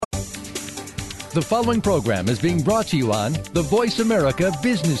The following program is being brought to you on the Voice America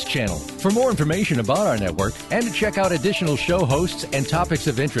Business Channel. For more information about our network and to check out additional show hosts and topics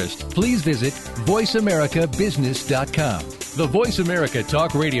of interest, please visit voiceamericabusiness.com. The Voice America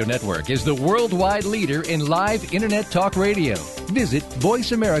Talk Radio Network is the worldwide leader in live Internet talk radio. Visit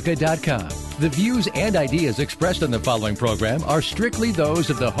voiceamerica.com. The views and ideas expressed on the following program are strictly those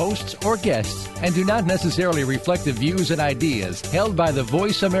of the hosts or guests and do not necessarily reflect the views and ideas held by the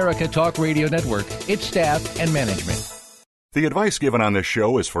Voice America Talk Radio Network, its staff, and management. The advice given on this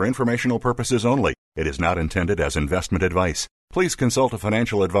show is for informational purposes only. It is not intended as investment advice. Please consult a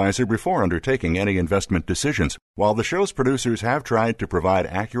financial advisor before undertaking any investment decisions. While the show's producers have tried to provide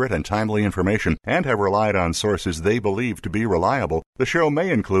accurate and timely information and have relied on sources they believe to be reliable, the show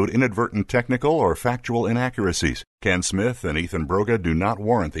may include inadvertent technical or factual inaccuracies. Ken Smith and Ethan Broga do not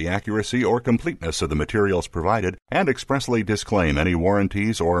warrant the accuracy or completeness of the materials provided and expressly disclaim any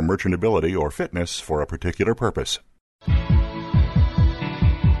warranties or merchantability or fitness for a particular purpose.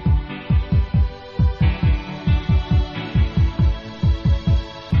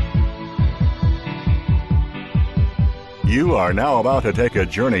 You are now about to take a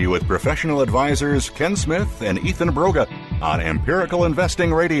journey with professional advisors Ken Smith and Ethan Broga on Empirical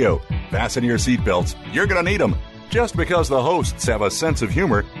Investing Radio. Fasten your seatbelts. You're going to need them. Just because the hosts have a sense of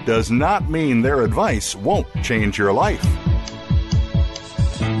humor does not mean their advice won't change your life.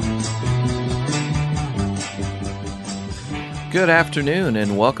 Good afternoon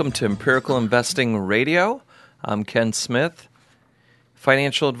and welcome to Empirical Investing Radio. I'm Ken Smith,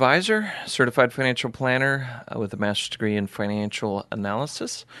 financial advisor, certified financial planner with a master's degree in financial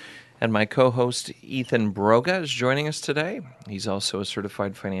analysis. And my co-host Ethan Broga is joining us today. He's also a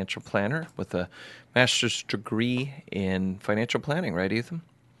certified financial planner with a master's degree in financial planning, right, Ethan?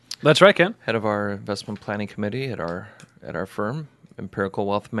 That's right, Ken. Head of our investment planning committee at our firm, Empirical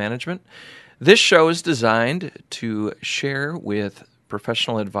Wealth Management. This show is designed to share with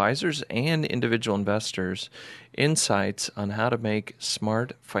professional advisors and individual investors insights on how to make a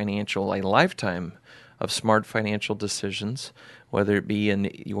lifetime of smart financial decisions, whether it be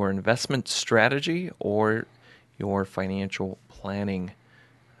in your investment strategy or your financial planning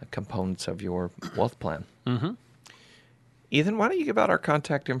components of your wealth plan. Mm-hmm. Ethan, why don't you give out our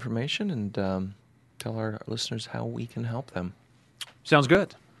contact information and tell our listeners how we can help them? Sounds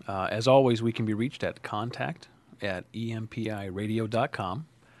good. As always, we can be reached at contact@empiradio.com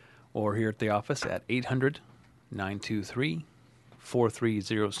or here at the office at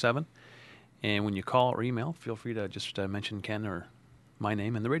 800-923-4307. And when you call or email, feel free to just mention Ken or my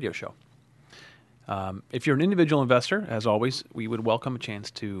name in the radio show. If you're an individual investor, as always, we would welcome a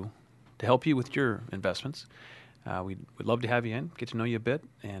chance to help you with your investments. We'd love to have you in, get to know you a bit,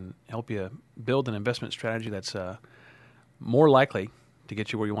 and help you build an investment strategy that's more likely to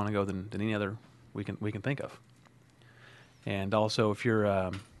get you where you want to go than any other we can think of. And also, if you're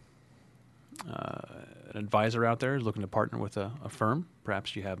an advisor out there looking to partner with a firm,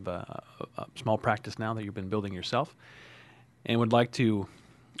 perhaps you have a small practice now that you've been building yourself and would like to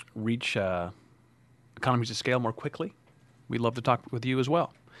reach economies of scale more quickly, we'd love to talk with you as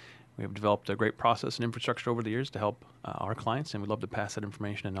well. We have developed a great process and infrastructure over the years to help our clients, and we'd love to pass that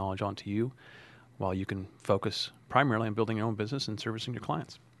information and knowledge on to you while you can focus primarily on building your own business and servicing your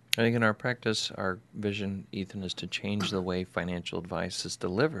clients. I think in our practice, our vision, Ethan, is to change the way financial advice is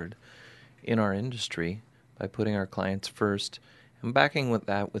delivered in our industry by putting our clients first and backing with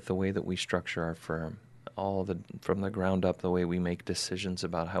the way that we structure our firm, from the ground up, the way we make decisions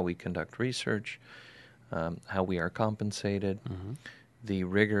about how we conduct research, how we are compensated, the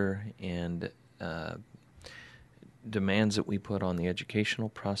rigor and demands that we put on the educational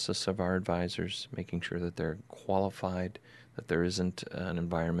process of our advisors, making sure that they're qualified, that there isn't an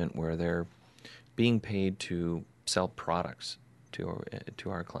environment where they're being paid to sell products to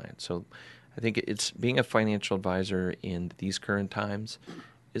our clients. So I think it's being a financial advisor in these current times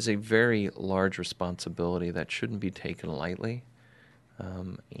is a very large responsibility that shouldn't be taken lightly,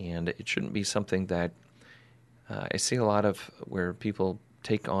 and it shouldn't be something that I see a lot of where people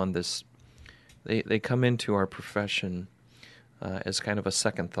take on this. They come into our profession as kind of a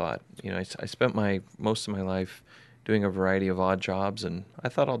second thought. You know, I spent most of my life doing a variety of odd jobs, and I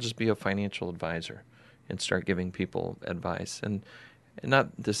thought I'll just be a financial advisor and start giving people advice. And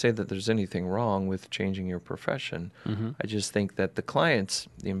not to say that there's anything wrong with changing your profession. I just think that the clients,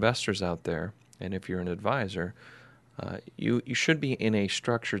 the investors out there, and if you're an advisor, you should be in a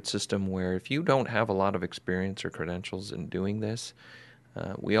structured system where if you don't have a lot of experience or credentials in doing this,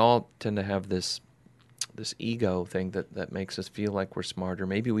 we all tend to have this ego thing that makes us feel like we're smarter.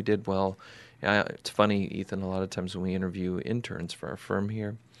 Maybe we did well. It's funny, Ethan, a lot of times when we interview interns for our firm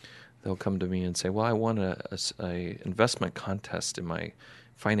here, they'll come to me and say, well, I won a investment contest in my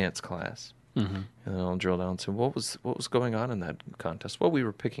finance class. Mm-hmm. And I'll drill down and say, what was going on in that contest? Well, we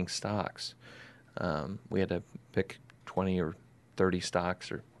were picking stocks. We had to pick 20 or 30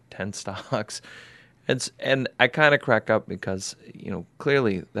 stocks or 10 stocks. And I kind of crack up because,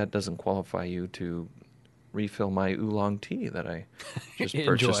 clearly that doesn't qualify you to refill my oolong tea that I just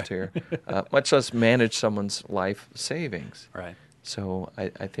purchased here, much less manage someone's life savings. Right. So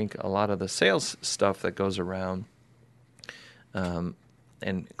I think a lot of the sales stuff that goes around, and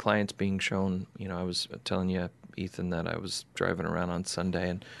clients being shown, I was telling you, Ethan, that I was driving around on Sunday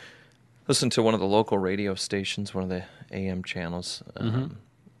and listened to one of the local radio stations, one of the AM channels,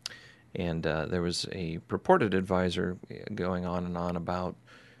 and there was a purported advisor going on and on about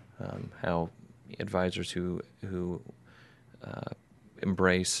how advisors who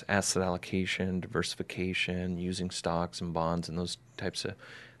embrace asset allocation, diversification, using stocks and bonds and those types of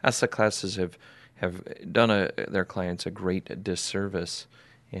asset classes have done their clients a great disservice,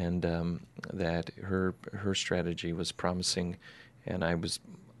 and that her strategy was promising, and I was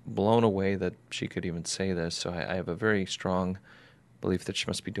blown away that she could even say this. So I have a very strong belief that she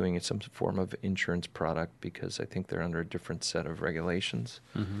must be doing some form of insurance product, because I think they're under a different set of regulations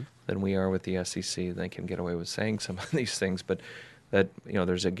than we are with the SEC. They can get away with saying some of these things, but that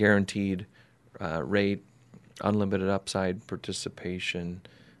there's a guaranteed rate, unlimited upside participation,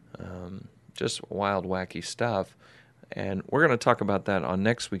 just wild, wacky stuff. And we're going to talk about that on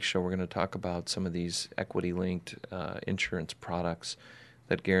next week's show. We're going to talk about some of these equity-linked insurance products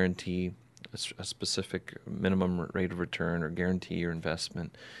that guarantee a specific minimum rate of return or guarantee your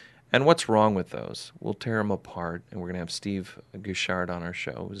investment, and what's wrong with those. We'll tear them apart, and we're going to have Steve Gouchard on our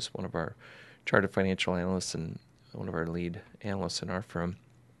show, who's one of our chartered financial analysts and one of our lead analysts in our firm.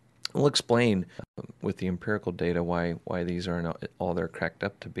 We'll explain with the empirical data why these aren't all they're cracked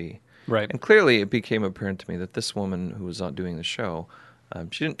up to be. Right. And clearly it became apparent to me that this woman who was doing the show,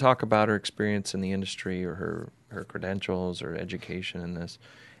 she didn't talk about her experience in the industry or her credentials or education in this.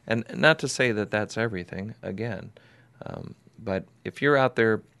 And not to say that that's everything, again, but if you're out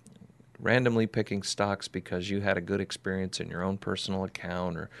there randomly picking stocks because you had a good experience in your own personal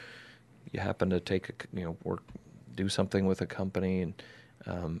account, or you happen to do something with a company,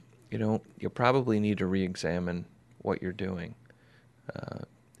 and you probably need to re-examine what you're doing.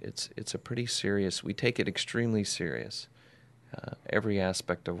 It's a pretty serious. We take it extremely serious. Every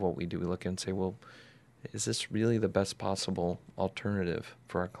aspect of what we do, we look and say, well, is this really the best possible alternative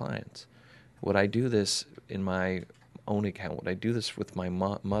for our clients? Would I do this in my own account? Would I do this with my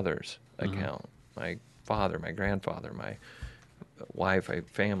mother's account, my father, my grandfather, my wife, my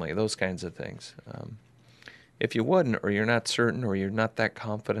family, those kinds of things? If you wouldn't, or you're not certain, or you're not that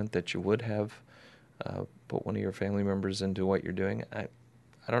confident that you would have put one of your family members into what you're doing, I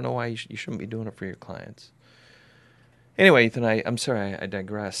don't know why you shouldn't be doing it for your clients. Anyway, Ethan, I'm sorry I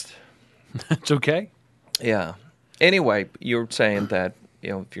digressed. It's okay. Yeah. Anyway, you're saying that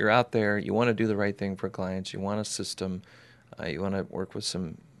if you're out there, you want to do the right thing for clients, you want a system, you want to work with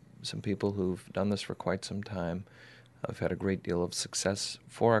some people who've done this for quite some time. I've had a great deal of success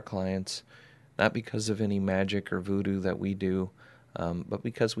for our clients, not because of any magic or voodoo that we do, but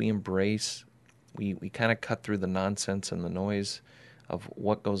because we embrace, we kind of cut through the nonsense and the noise of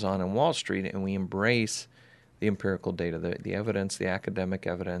what goes on in Wall Street, and we embrace the empirical data, the evidence, the academic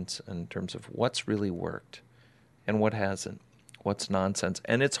evidence in terms of what's really worked and what hasn't, what's nonsense.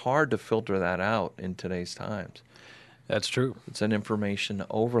 And it's hard to filter that out in today's times. That's true. It's an information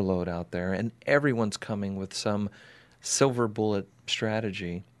overload out there, and everyone's coming with some silver bullet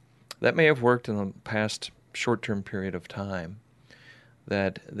strategy that may have worked in the past short-term period of time,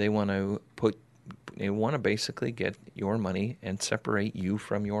 that they want to basically get your money and separate you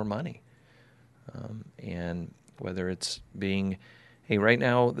from your money. And whether it's being, hey, right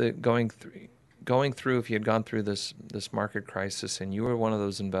now, going through, if you had gone through this market crisis and you were one of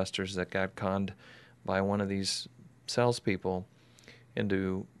those investors that got conned by one of these salespeople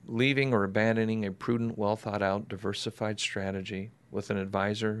into leaving or abandoning a prudent, well thought out, diversified strategy with an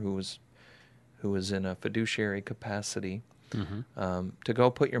advisor who was in a fiduciary capacity, to go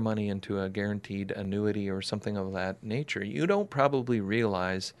put your money into a guaranteed annuity or something of that nature, you don't probably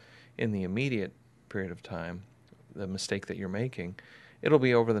realize in the immediate period of time the mistake that you're making. It'll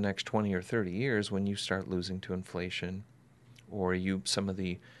be over the next 20 or 30 years when you start losing to inflation, or some of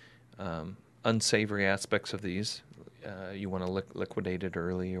the unsavory aspects of these, you want to liquidate it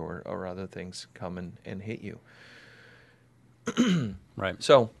early, or other things come and hit you. Right.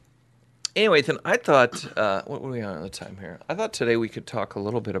 So anyway, Ethan, I thought, what are we on at the time here? I thought today we could talk a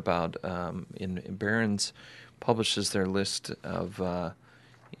little bit about, in Barron's publishes their list of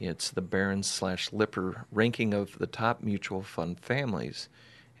It's the Barron's/Lipper ranking of the top mutual fund families.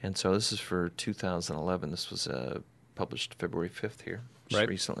 And so this is for 2011. This was published February 5th here, just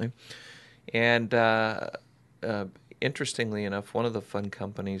recently. And interestingly enough, one of the fund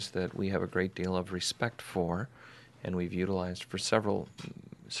companies that we have a great deal of respect for, and we've utilized for several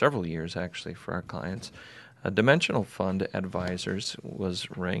years actually for our clients, Dimensional Fund Advisors was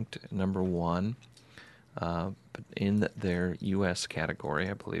ranked number 1 in their U.S. category,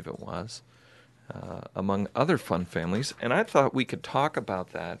 I believe it was, among other fund families. And I thought we could talk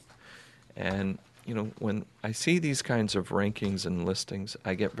about that. And, you know, when I see these kinds of rankings and listings,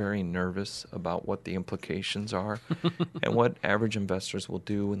 I get very nervous about what the implications are and what average investors will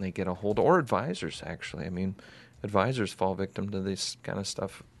do when they get a hold, or advisors, actually. I mean, advisors fall victim to this kind of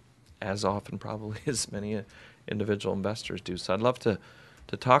stuff as often probably as many individual investors do. So I'd love to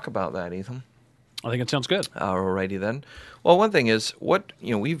talk about that, Ethan. I think it sounds good. Alrighty then. Well, one thing is,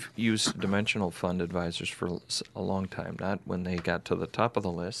 we've used Dimensional Fund Advisors for a long time, not when they got to the top of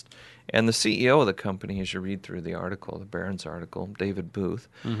the list. And the CEO of the company, as you read through the article, the Barron's article, David Booth,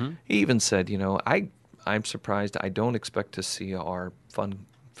 he even said, I'm surprised. I don't expect to see our fund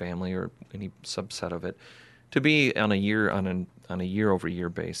family or any subset of it to be on a year-over-year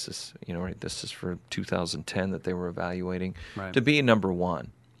basis. This is for 2010 that they were evaluating, to be number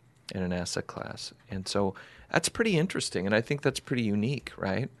 1 in an asset class. And so that's pretty interesting, and I think that's pretty unique,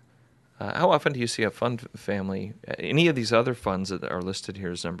 right? How often do you see a fund family, any of these other funds that are listed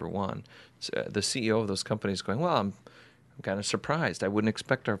here as number 1, the CEO of those companies going, well, I'm kind of surprised. I wouldn't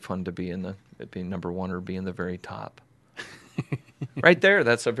expect our fund to be be number 1 or be in the very top. Right there,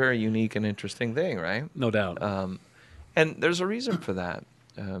 that's a very unique and interesting thing, right? No doubt. And there's a reason for that,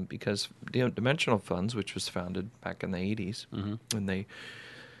 because Dimensional Funds, which was founded back in the 80s, when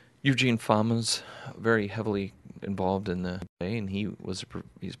Eugene Fama's very heavily involved in the day, and he's a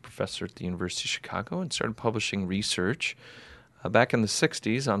professor at the University of Chicago, and started publishing research back in the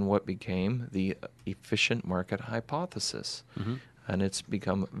 60s on what became the efficient market hypothesis. And it's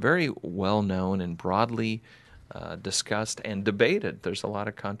become very well known and broadly discussed and debated. There's a lot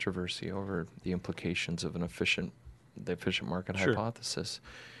of controversy over the implications of the efficient market hypothesis.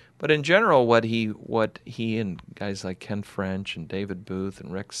 But in general, what he and guys like Ken French and David Booth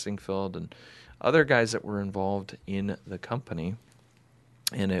and Rex Singfield and other guys that were involved in the company,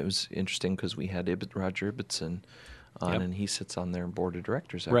 and it was interesting because we had Roger Ibbotson on, and he sits on their board of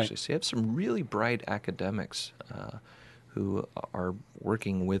directors, actually. Right. So you have some really bright academics who are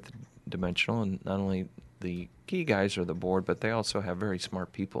working with Dimensional, and not only the key guys are the board, but they also have very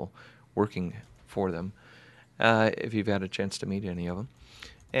smart people working for them, if you've had a chance to meet any of them.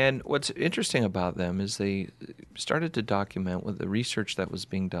 And what's interesting about them is they started to document with the research that was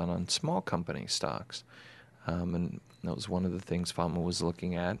being done on small company stocks. And that was one of the things Fama was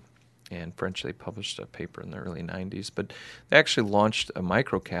looking at. And French, they published a paper in the early 90s. But they actually launched a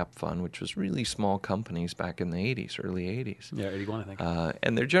microcap fund, which was really small companies back in the 80s, early 80s. Yeah, 81, I think.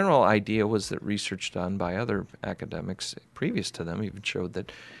 And their general idea was that research done by other academics previous to them even showed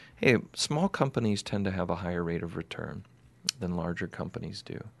that, hey, small companies tend to have a higher rate of return than larger companies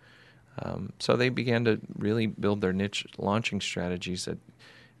do. So they began to really build their niche launching strategies that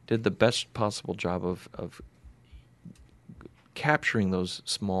did the best possible job of capturing those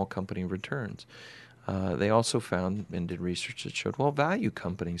small company returns. They also found and did research that showed, well, value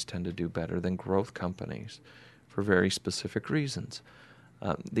companies tend to do better than growth companies for very specific reasons.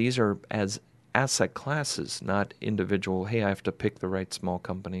 These are as asset classes, not individual, hey, I have to pick the right small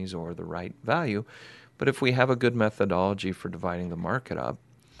companies or the right value. But if we have a good methodology for dividing the market up,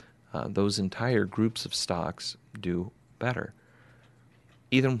 those entire groups of stocks do better.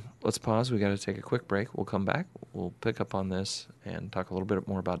 Ethan, let's pause. We got to take a quick break. We'll come back. We'll pick up on this and talk a little bit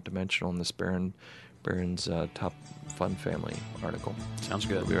more about Dimensional and this Barron's top fund family article. Sounds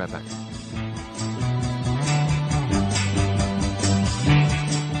good. We'll be right back.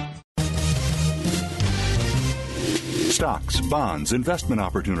 Stocks, bonds, investment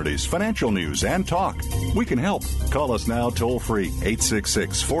opportunities, financial news, and talk. We can help. Call us now toll-free,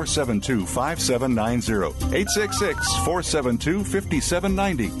 866-472-5790,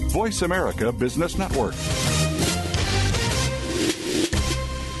 866-472-5790, Voice America Business Network.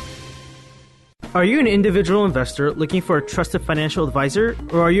 Are you an individual investor looking for a trusted financial advisor,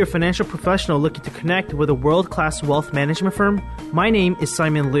 or are you a financial professional looking to connect with a world-class wealth management firm? My name is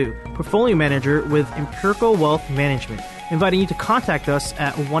Simon Liu, Portfolio Manager with Empirical Wealth Management, inviting you to contact us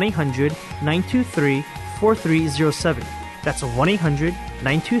at 1-800-923-4307. That's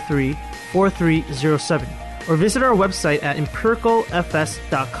 1-800-923-4307. Or visit our website at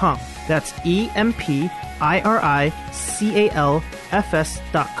empiricalfs.com. That's EMPIRICAL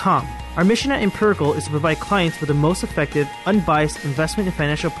empiricalfs.com. Our mission at Empirical is to provide clients with the most effective, unbiased investment and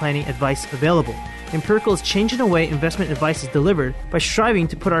financial planning advice available. Empirical is changing the way investment advice is delivered by striving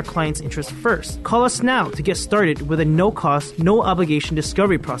to put our clients' interests first. Call us now to get started with a no-cost, no-obligation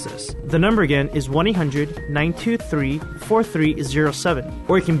discovery process. The number again is 1-800-923-4307,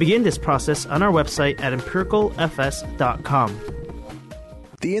 or you can begin this process on our website at empiricalfs.com.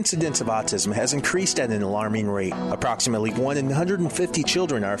 The incidence of autism has increased at an alarming rate. Approximately 1 in 150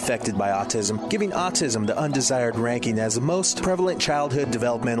 children are affected by autism, giving autism the undesired ranking as the most prevalent childhood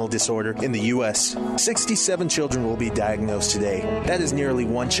developmental disorder in the U.S. 67 children will be diagnosed today. That is nearly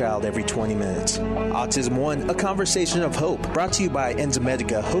one child every 20 minutes. Autism One, a conversation of hope, brought to you by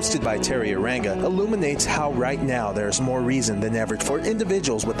Enzymedica, hosted by Terry Aranga, illuminates how right now there is more reason than ever for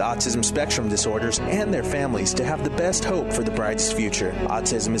individuals with autism spectrum disorders and their families to have the best hope for the brightest future.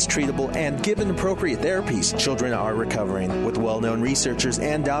 Autism is treatable, and given appropriate therapies, children are recovering. With well-known researchers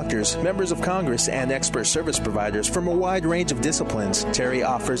and doctors, members of Congress, and expert service providers from a wide range of disciplines, Terry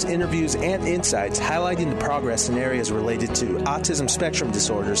offers interviews and insights highlighting the progress in areas related to autism spectrum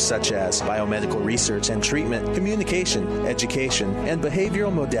disorders such as biomedical research and treatment, communication, education, and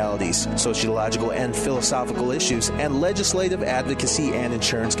behavioral modalities, sociological and philosophical issues, and legislative advocacy and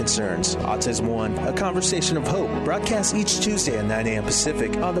insurance concerns. Autism One, a conversation of hope, broadcasts each Tuesday at 9 a.m. Pacific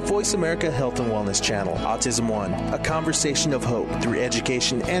on the Voice America Health and Wellness channel. Autism One, a conversation of hope. Through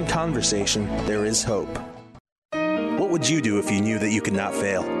education and conversation, there is hope. What would you do if you knew that you could not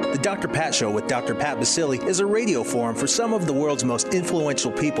fail? The Dr. Pat Show with Dr. Pat Basili is a radio forum for some of the world's most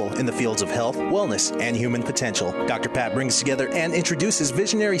influential people in the fields of health, wellness, and human potential. Dr. Pat brings together and introduces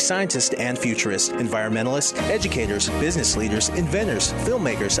visionary scientists and futurists, environmentalists, educators, business leaders, inventors,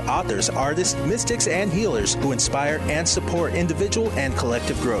 filmmakers, authors, artists, mystics, and healers who inspire and support individual and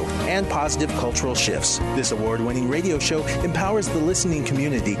collective growth and positive cultural shifts. This award-winning radio show empowers the listening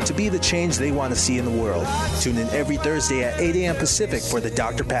community to be the change they want to see in the world. Tune in every Thursday at 8 a.m. Pacific for the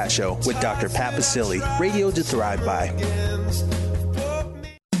Dr. Pat Show with Dr. Pat Basili, radio to thrive by.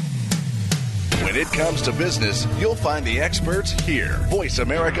 When it comes to business, you'll find the experts here. Voice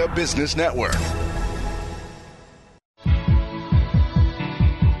America Business Network.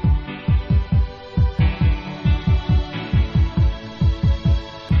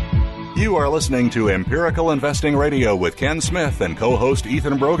 You are listening to Empirical Investing Radio with Ken Smith and co-host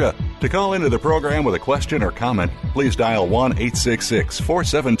Ethan Broga. To call into the program with a question or comment, please dial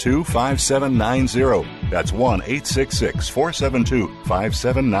 1-866-472-5790. That's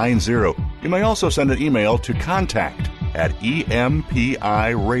 1-866-472-5790. You may also send an email to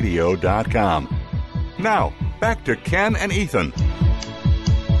contact@empiradio.com. Now, back to Ken and Ethan.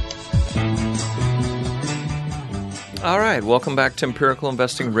 All right, welcome back to Empirical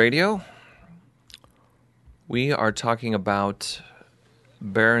Investing Radio. We are talking about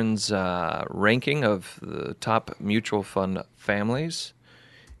Barron's ranking of the top mutual fund families.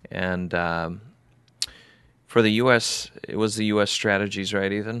 And for the U.S., it was the U.S. strategies,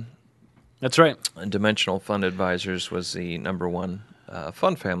 right, Ethan? That's right. And Dimensional Fund Advisors was the number one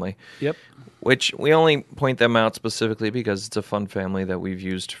fund family. Yep. Which we only point them out specifically because it's a fund family that we've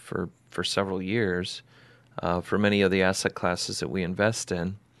used for several years for many of the asset classes that we invest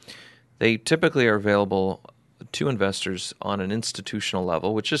in. They typically are available to investors on an institutional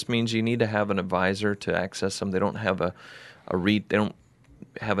level, which just means you need to have an advisor to access them. They don't have a REIT. They don't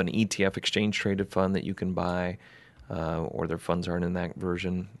have an ETF, exchange traded fund that you can buy, or their funds aren't in that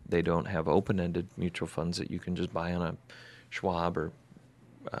version. They don't have open-ended mutual funds that you can just buy on a Schwab or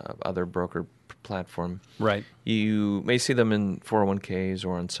other broker platform. Right. You may see them in 401ks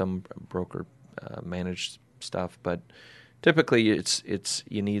or on some broker managed stuff, but typically, it's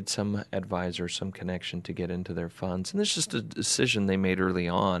you need some advisor, some connection to get into their funds. And it's just a decision they made early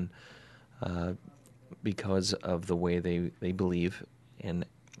on because of the way they believe and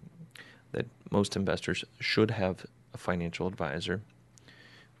that most investors should have a financial advisor.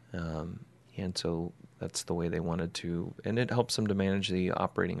 And so that's the way they wanted to, and it helps them to manage the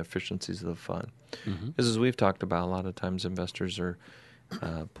operating efficiencies of the fund. Because as we've talked about, a lot of times investors are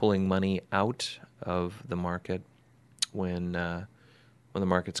pulling money out of the market when the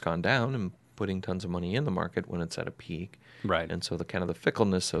market's gone down and putting tons of money in the market when it's at a peak. Right. And so the kind of the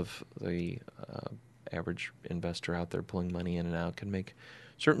fickleness of the average investor out there pulling money in and out can make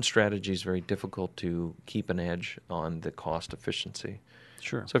certain strategies very difficult to keep an edge on the cost efficiency.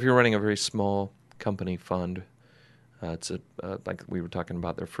 Sure. So if you're running a very small company fund, it's like we were talking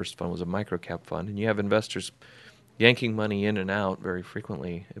about, their first fund was a microcap fund, and you have investors yanking money in and out very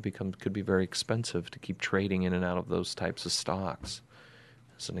frequently, it could be very expensive to keep trading in and out of those types of stocks,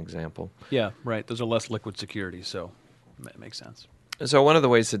 as an example. Yeah, right. Those are less liquid securities, so that makes sense. So one of the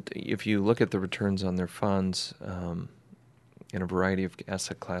ways that if you look at the returns on their funds in a variety of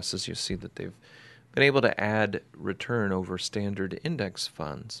asset classes, you see that they've been able to add return over standard index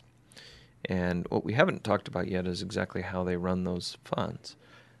funds. And what we haven't talked about yet is exactly how they run those funds.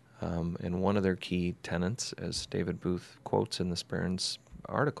 And one of their key tenets, as David Booth quotes in this Barron's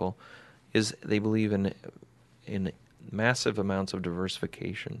article, is they believe in massive amounts of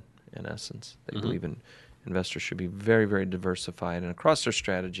diversification, in essence. They believe in investors should be very, very diversified. And across their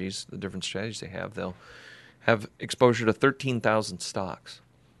strategies, the different strategies they have, they'll have exposure to 13,000 stocks,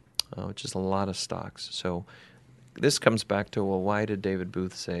 which is a lot of stocks. So this comes back to, well, why did David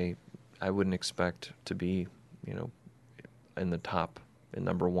Booth say, I wouldn't expect to be, in the top, in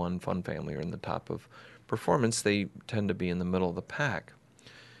number one fund family or in the top of performance? They tend to be in the middle of the pack.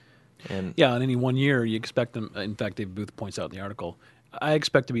 And yeah, in any 1 year, you expect them. In fact, David Booth points out in the article, I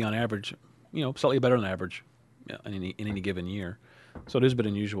expect to be on average, slightly better than average in any given year. So it is a bit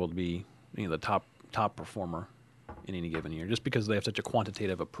unusual to be the top performer in any given year, just because they have such a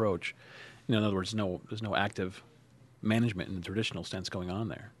quantitative approach. In other words, there's no active management in the traditional sense going on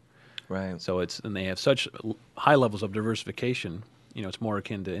there. right. So and they have such high levels of diversification. It's more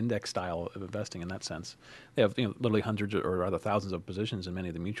akin to index style of investing in that sense. They have literally hundreds or rather thousands of positions in many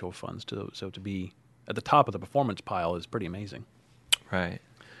of the mutual funds. So to be at the top of the performance pile is pretty amazing. Right.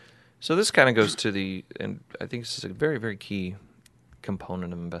 So this kind of goes to and I think this is a very, very key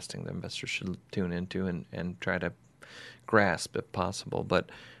component of investing that investors should tune into and try to grasp if possible. But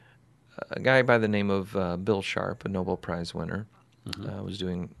a guy by the name of Bill Sharp, a Nobel Prize winner,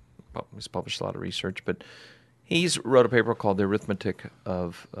 he's published a lot of research, but he's wrote a paper called The Arithmetic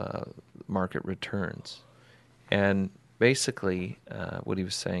of Market Returns. And basically what he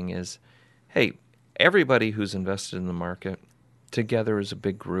was saying is, hey, everybody who's invested in the market, together as a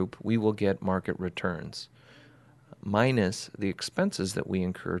big group, we will get market returns, minus the expenses that we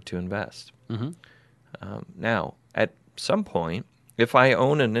incur to invest. Now, at some point, if I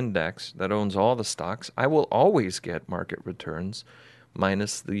own an index that owns all the stocks, I will always get market returns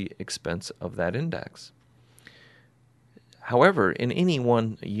minus the expense of that index. However, in any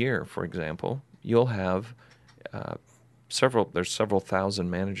 1 year, for example, you'll have several thousand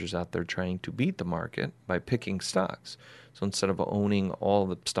managers out there trying to beat the market by picking stocks. So instead of owning all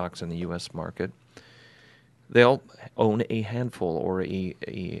the stocks in the U.S. market, they'll own a handful or a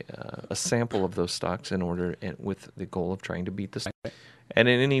sample of those stocks with the goal of trying to beat the stock. And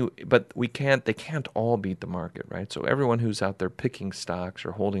they can't all beat the market, right? So everyone who's out there picking stocks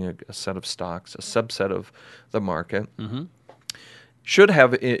or holding a set of stocks, a subset of the market, should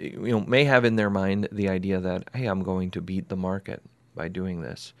have, may have in their mind the idea that, hey, I'm going to beat the market by doing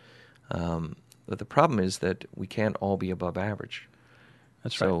this. But the problem is that we can't all be above average.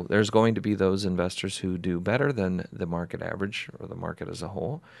 That's right. So there's going to be those investors who do better than the market average or the market as a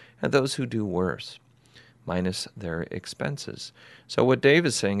whole, and those who do worse, minus their expenses. So what Dave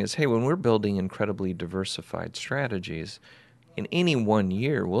is saying is, hey, when we're building incredibly diversified strategies, in any 1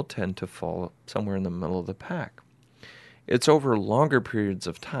 year, we'll tend to fall somewhere in the middle of the pack. It's over longer periods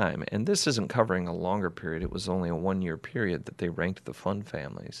of time, and this isn't covering a longer period. It was only a 1 year period that they ranked the fund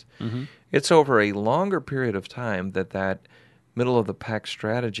families. It's over a longer period of time that middle of the pack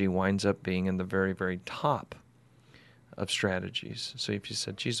strategy winds up being in the very, very top of strategies. So if you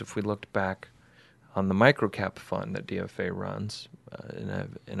said, geez, if we looked back on the microcap fund that DFA runs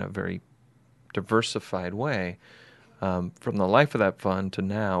in a very diversified way, from the life of that fund to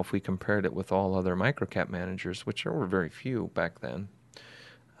now, if we compared it with all other microcap managers, which there were very few back then,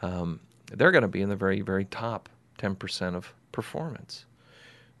 they're going to be in the very, very top 10% of performance.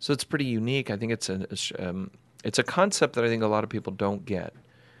 So it's pretty unique. I think it's a concept that I think a lot of people don't get.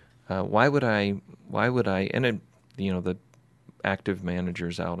 Why would I? And the active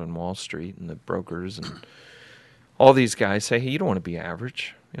managers out on Wall Street and the brokers and all these guys say, hey, you don't want to be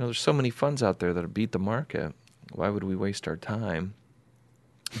average. There's so many funds out there that beat the market. Why would we waste our time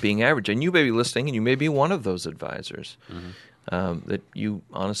being average? And you may be listening, and you may be one of those advisors that you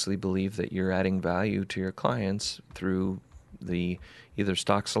honestly believe that you're adding value to your clients through the either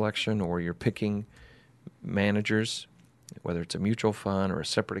stock selection or you're picking managers, whether it's a mutual fund or a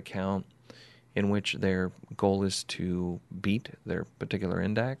separate account, in which their goal is to beat their particular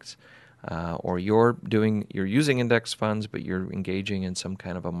index, or you're using index funds, but you're engaging in some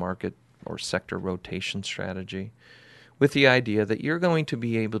kind of a market or sector rotation strategy with the idea that you're going to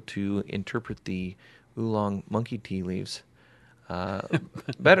be able to interpret the oolong monkey tea leaves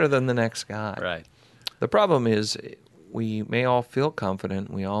better than the next guy. Right. The problem is we may all feel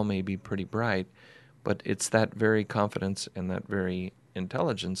confident, we all may be pretty bright, but it's that very confidence and that very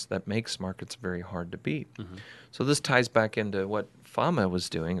intelligence that makes markets very hard to beat. So this ties back into what FAMA was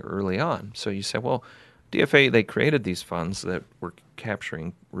doing early on. So you say, well, DFA, they created these funds that were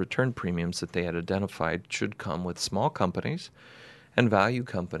capturing return premiums that they had identified should come with small companies and value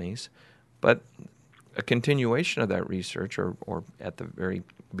companies. But a continuation of that research, or at the very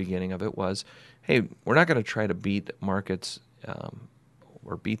beginning of it, was, hey, we're not going to try to beat markets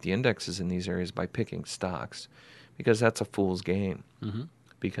or beat the indexes in these areas by picking stocks, because that's a fool's game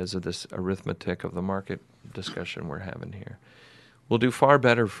because of this arithmetic of the market discussion we're having here. We'll do far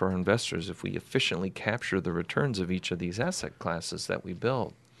better for our investors if we efficiently capture the returns of each of these asset classes that we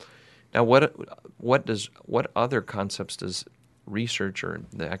build. Now, what other concepts does research or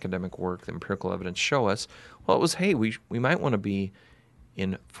the academic work, the empirical evidence show us? Well, it was, hey, we might want to be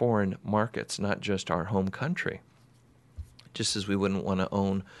in foreign markets, not just our home country. Just as we wouldn't want to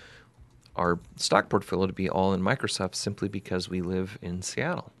own our stock portfolio to be all in Microsoft simply because we live in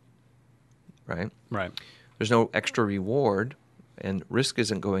Seattle, right? Right. There's no extra reward, and risk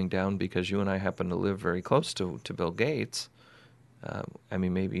isn't going down because you and I happen to live very close to Bill Gates. I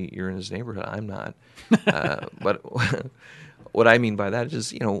mean, maybe you're in his neighborhood. I'm not. But what I mean by that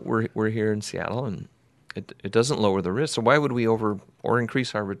is, we're here in Seattle, and it doesn't lower the risk. So why would we or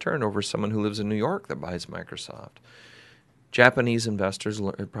increase our return over someone who lives in New York that buys Microsoft? Japanese investors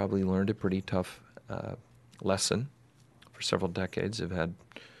probably learned a pretty tough lesson. For several decades, they've had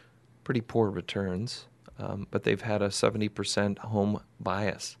pretty poor returns, but they've had a 70% home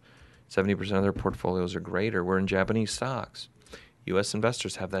bias. 70% of their portfolios are greater. We're in Japanese stocks. U.S.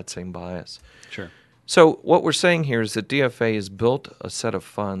 investors have that same bias. Sure. So what we're saying here is that DFA has built a set of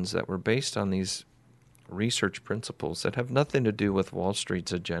funds that were based on these research principles that have nothing to do with Wall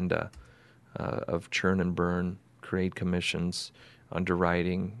Street's agenda of churn and burn, create commissions,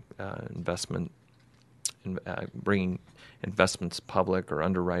 underwriting, bringing investments public or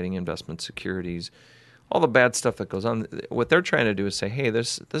underwriting investment securities, all the bad stuff that goes on. What they're trying to do is say, hey,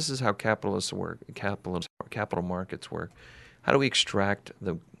 this is how capitalists work, capital markets work. How do we extract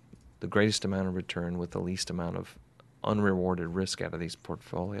the greatest amount of return with the least amount of unrewarded risk out of these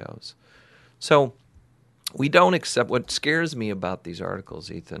portfolios? So we don't accept. What scares me about these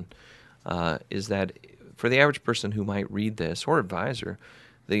articles, Ethan, is that for the average person who might read this, or advisor,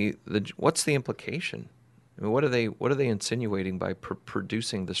 what's the implication? I mean, what are they insinuating by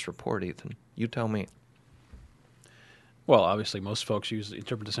producing this report, Ethan? You tell me. Well, obviously, most folks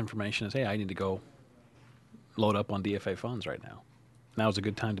interpret this information as, hey, I need to go load up on DFA funds right now. Now's a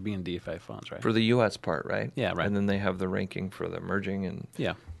good time to be in DFA funds, right? For the U.S. part, right? Yeah, right. And then they have the ranking for the emerging and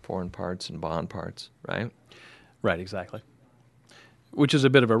foreign parts and bond parts, right? Right, exactly. Which is a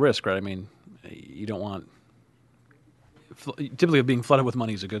bit of a risk, right? I mean, you don't want... Typically, being flooded with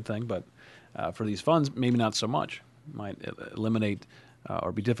money is a good thing, but for these funds, maybe not so much. Might eliminate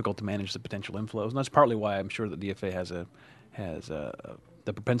or be difficult to manage the potential inflows. And that's partly why I'm sure that DFA has the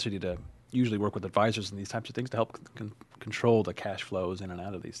propensity to usually work with advisors in these types of things to help control the cash flows in and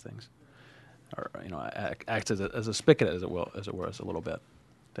out of these things, or acts as a spigot, as it were, a little bit,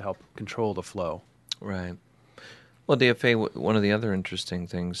 to help control the flow. Right. Well, DFA. One of the other interesting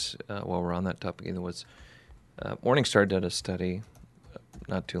things while we're on that topic, either was Morningstar did a study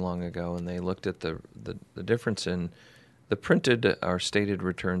not too long ago, and they looked at the difference in the printed or stated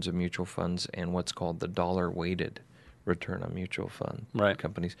returns of mutual funds and what's called the dollar-weighted return on mutual fund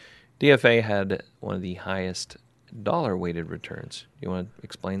companies. DFA had one of the highest dollar-weighted returns. You want to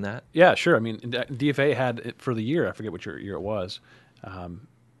explain that? Yeah, sure. I mean, DFA had, for the year, I forget which year it was. Well,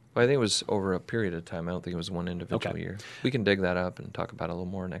 I think it was over a period of time. I don't think it was one individual year. We can dig that up and talk about it a little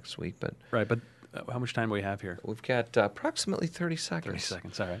more next week. But how much time do we have here? We've got approximately 30 seconds. 30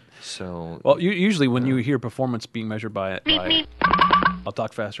 seconds, all right. So, well, usually when you hear performance being measured by I'll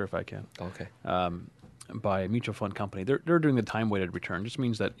talk faster if I can. Okay. By a mutual fund company, they're doing the time-weighted return. Just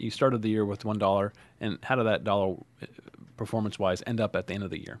means that you started the year with $1, and how did that dollar, performance-wise, end up at the end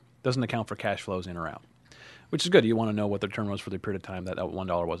of the year? Doesn't account for cash flows in or out, which is good. You want to know what the return was for the period of time that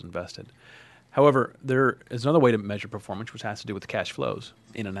 $1 was invested. However, there is another way to measure performance, which has to do with the cash flows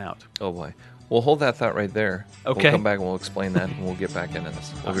in and out. Oh, boy. We'll hold that thought right there. Okay. We'll come back and we'll explain that, and we'll get back into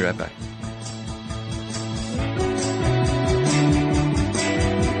this. We'll be right back.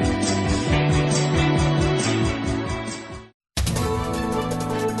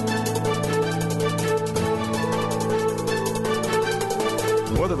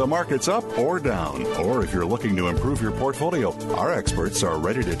 Whether the market's up or down, or if you're looking to improve your portfolio, our experts are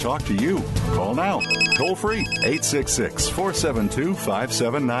ready to talk to you. Call now. Toll free,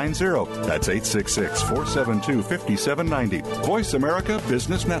 866-472-5790. That's 866-472-5790. Voice America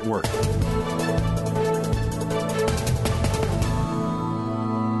Business Network.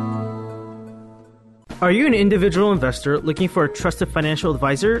 Are you an individual investor looking for a trusted financial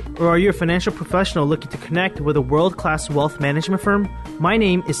advisor, or are you a financial professional looking to connect with a world-class wealth management firm? My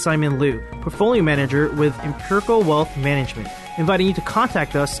name is Simon Liu, portfolio manager with Empirical Wealth Management, inviting you to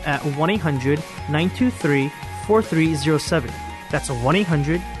contact us at 1-800-923-4307. That's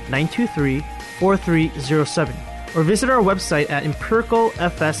 1-800-923-4307. Or visit our website at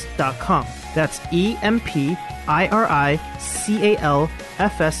empiricalfs.com. That's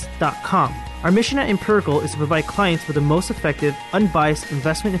EMPIRICALFS.com. Our mission at Empirical is to provide clients with the most effective, unbiased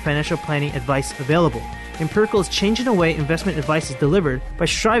investment and financial planning advice available. Empirical is changing the way investment advice is delivered by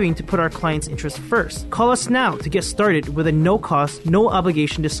striving to put our clients' interests first. Call us now to get started with a no-cost,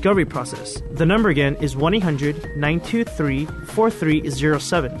 no-obligation discovery process. The number again is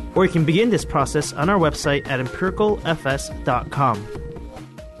 1-800-923-4307. Or you can begin this process on our website at empiricalfs.com.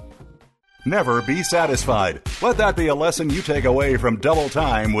 Never be satisfied. Let that be a lesson you take away from Double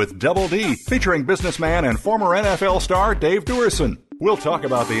Time with Double D, featuring businessman and former NFL star Dave Duerson. We'll talk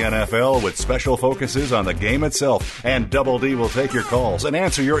about the NFL with special focuses on the game itself, and Double D will take your calls and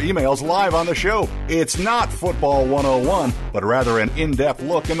answer your emails live on the show. It's not Football 101, but rather an in-depth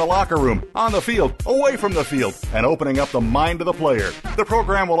look in the locker room, on the field, away from the field, and opening up the mind of the player. The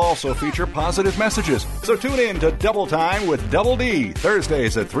program will also feature positive messages, so tune in to Double Time with Double D,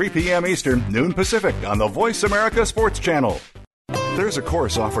 Thursdays at 3 p.m. Eastern, noon Pacific, on the Voice America Sports Channel. There's a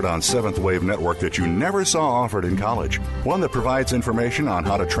course offered on Seventh Wave Network that you never saw offered in college. One that provides information on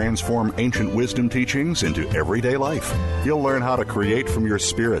how to transform ancient wisdom teachings into everyday life. You'll learn how to create from your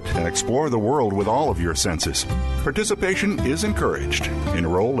spirit and explore the world with all of your senses. Participation is encouraged.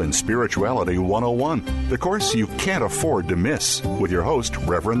 Enroll in Spirituality 101, the course you can't afford to miss, with your host,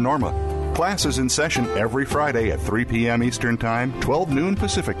 Reverend Norma. Class is in session every Friday at 3 p.m. Eastern Time, 12 noon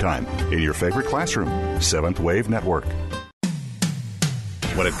Pacific Time, in your favorite classroom, Seventh Wave Network.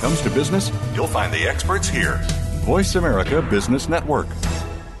 When it comes to business, you'll find the experts here. Voice America Business Network.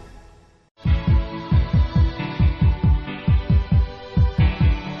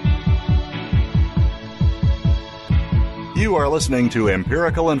 You are listening to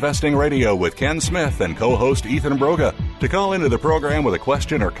Empirical Investing Radio with Ken Smith and co-host Ethan Broga. To call into the program with a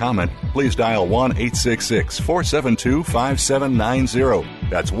question or comment, please dial 1-866-472-5790.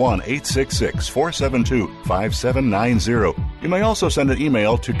 That's 1-866-472-5790. You may also send an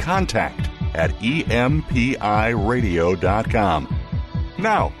email to contact@empiradio.com.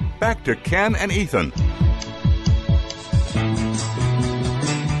 Now, back to Ken and Ethan.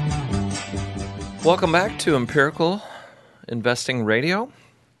 Welcome back to Empirical Investing Radio.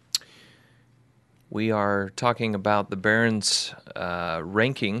 We are talking about the Barron's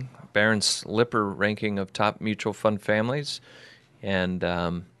ranking, Barron's Lipper ranking of top mutual fund families,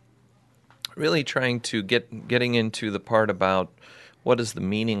 and really trying to getting into the part about what is the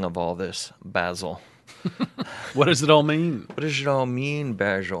meaning of all this, Basil. What does it all mean? What does it all mean,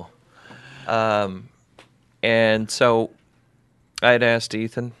 Basil? And so I had asked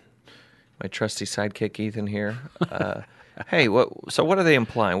Ethan, my trusty sidekick Ethan here, hey, what are they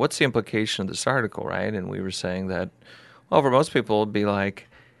implying? What's the implication of this article, right? And we were saying that, well, for most people, it would be like,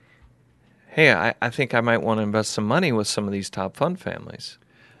 hey, I think I might want to invest some money with some of these top fund families.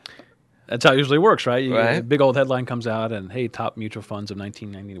 That's how it usually works, right? Right. A big old headline comes out and, hey, top mutual funds of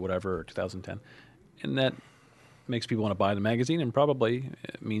 1990, whatever, or 2010. And that makes people want to buy the magazine, and probably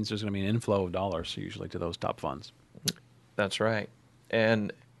it means there's going to be an inflow of dollars usually to those top funds. That's right.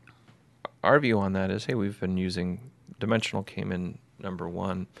 And our view on that is, hey, we've been using, Dimensional came in number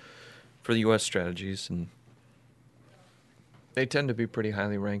one for the U.S. strategies, and they tend to be pretty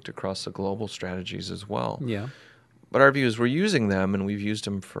highly ranked across the global strategies as well. Yeah. But our view is we're using them, and we've used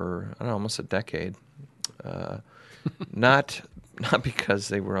them for, I don't know, almost a decade. Not because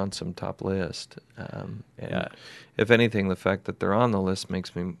they were on some top list. If anything, the fact that they're on the list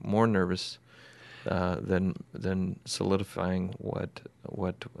makes me more nervous than solidifying what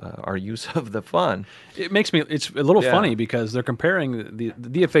our use of the fund. It makes me. It's a little funny because they're comparing the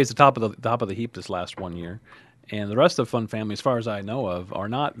DFA is the top of the heap this last 1 year, and the rest of the fund family, as far as I know of, are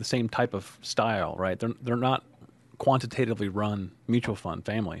not the same type of style. Right? They're not quantitatively run mutual fund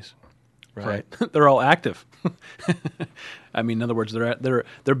families. Right? They're all active. I mean, in other words, they're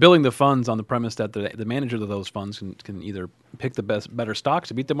building the funds on the premise that the manager of those funds can either pick the better stocks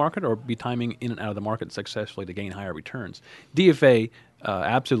to beat the market or be timing in and out of the market successfully to gain higher returns. DFA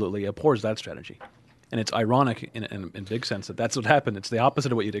absolutely abhors that strategy, and it's ironic in big sense that that's what happened. It's the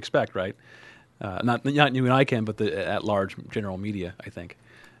opposite of what you'd expect, right? Not you and I can, but the at large general media. I think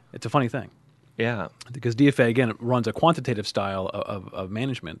it's a funny thing. Yeah, because DFA again runs a quantitative style of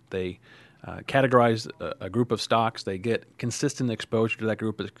management. They categorize a group of stocks. They get consistent exposure to that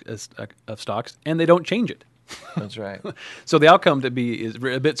group of stocks, and they don't change it. That's right. So the outcome is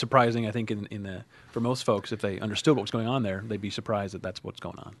a bit surprising, I think, for most folks. If they understood what was going on there, they'd be surprised that that's what's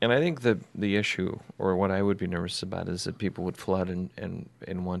going on. And I think the issue, or what I would be nervous about, is that people would flood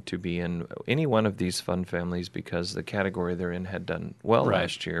and want to be in any one of these fund families because the category they're in had done well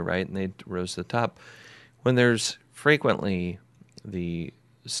last year, right? And they rose to the top. When there's frequently the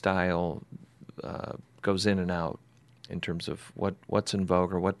style goes in and out in terms of what's in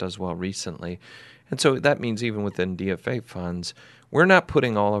vogue or what does well recently. And so that means even within DFA funds, we're not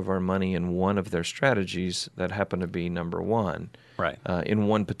putting all of our money in one of their strategies that happen to be number one in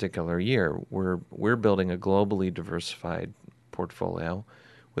one particular year. We're building a globally diversified portfolio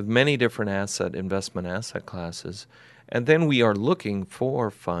with many different investment asset classes, and then we are looking for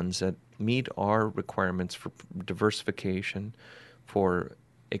funds that meet our requirements for diversification, for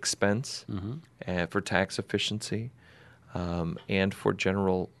expense, for tax efficiency, and for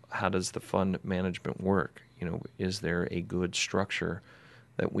general, how does the fund management work? Is there a good structure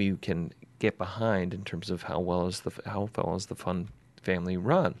that we can get behind in terms of how well is the fund family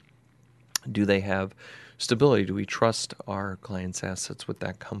run? Do they have stability? Do we trust our clients' assets with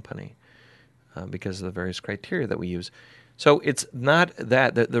that company because of the various criteria that we use? So it's not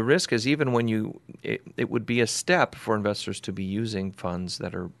that. The risk is even when it would be a step for investors to be using funds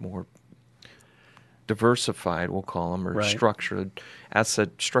that are more diversified, we'll call them, or structured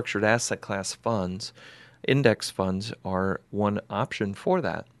asset class funds. Index funds are one option for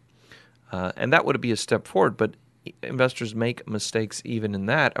that. And that would be a step forward, but investors make mistakes even in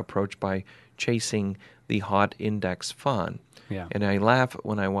that approach by chasing the hot index fund. Yeah. And I laugh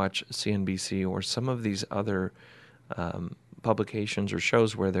when I watch CNBC or some of these other publications or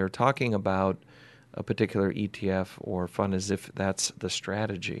shows where they're talking about a particular ETF or fund as if that's the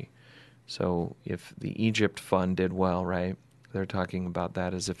strategy. So if the Egypt fund did well, right, they're talking about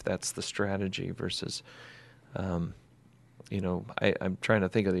that as if that's the strategy versus, I'm trying to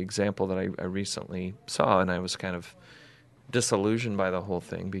think of the example that I recently saw, and I was kind of disillusioned by the whole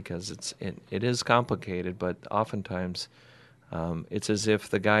thing because it is complicated, but oftentimes it's as if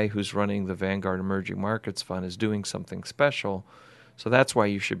the guy who's running the Vanguard Emerging Markets Fund is doing something special. So that's why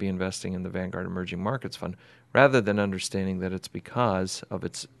you should be investing in the Vanguard Emerging Markets Fund, rather than understanding that it's because of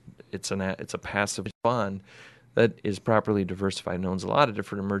it's a passive fund that is properly diversified and owns a lot of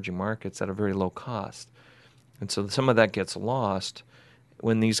different emerging markets at a very low cost. And so some of that gets lost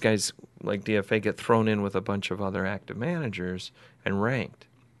when these guys like DFA get thrown in with a bunch of other active managers and ranked.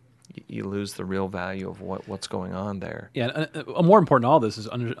 You lose the real value of what's going on there. Yeah, and more important than all this is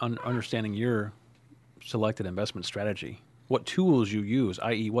understanding your selected investment strategy. What tools you use,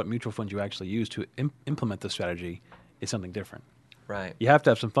 i.e. what mutual funds you actually use to implement the strategy, is something different. Right. You have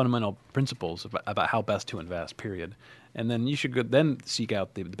to have some fundamental principles about how best to invest, period. And then you should then seek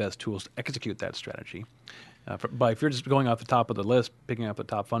out the best tools to execute that strategy. But if you're just going off the top of the list, picking up the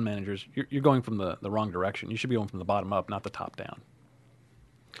top fund managers, you're going from the wrong direction. You should be going from the bottom up, not the top down.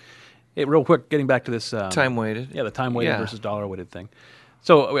 Hey, real quick, getting back to this... time-weighted. Yeah, the time-weighted versus dollar-weighted thing.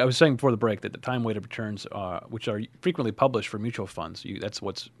 So I was saying before the break that the time-weighted returns, which are frequently published for mutual funds, that's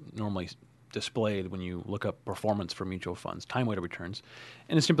what's normally displayed when you look up performance for mutual funds, time-weighted returns.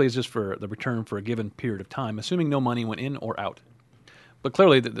 And it simply is just for the return for a given period of time, assuming no money went in or out. But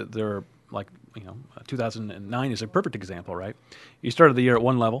clearly, they're 2009 is a perfect example, right? You started the year at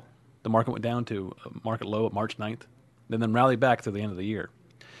one level, the market went down to a market low at March 9th, then rallied back to the end of the year.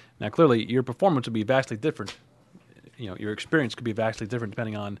 Now, clearly, your performance would be vastly different. Your experience could be vastly different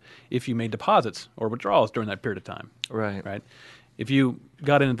depending on if you made deposits or withdrawals during that period of time. Right. If you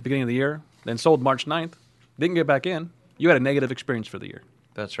got in at the beginning of the year, then sold March 9th, didn't get back in, you had a negative experience for the year.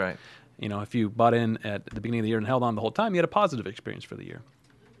 That's right. If you bought in at the beginning of the year and held on the whole time, you had a positive experience for the year.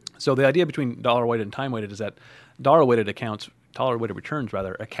 So the idea between dollar-weighted and time-weighted is that dollar-weighted returns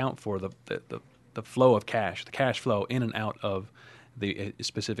account for the flow of cash, the cash flow in and out of the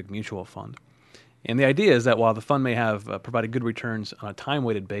specific mutual fund. And the idea is that while the fund may have provided good returns on a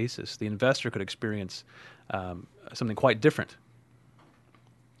time-weighted basis, the investor could experience something quite different.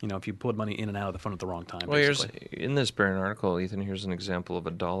 If you put money in and out of the fund at the wrong time. Well, in this Barron article, Ethan, here's an example of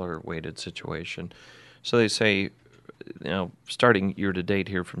a dollar-weighted situation. So they say, starting year to date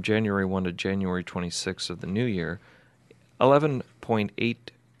here from January 1 to January 26 of the new year, $11.8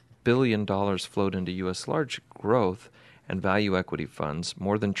 billion flowed into U.S. large growth and value equity funds,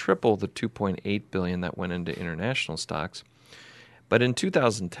 more than triple the $2.8 billion that went into international stocks. But in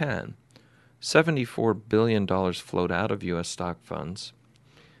 2010, $74 billion flowed out of U.S. stock funds,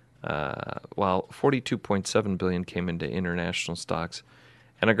 while $42.7 billion came into international stocks,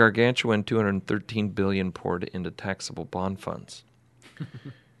 and a gargantuan $213 billion poured into taxable bond funds.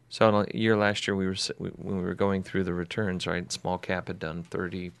 So last year, when we were going through the returns, right? Small cap had done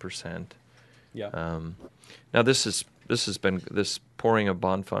 30%. Yeah. Now this has been this pouring of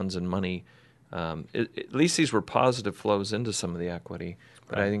bond funds and money. At least these were positive flows into some of the equity.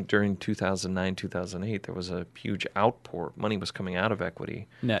 But I think during 2009, 2008, there was a huge outpour. Money was coming out of equity.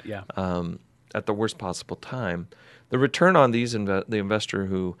 Net, yeah. At the worst possible time. The return on these, the investor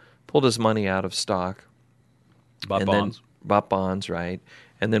who pulled his money out of stock, bought bonds, right,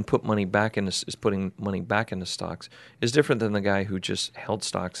 and then putting money back into stocks, is different than the guy who just held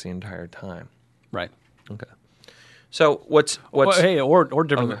stocks the entire time. Right. Okay. So what's or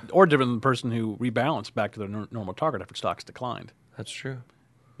different than the person who rebalanced back to their normal target after stocks declined. That's true.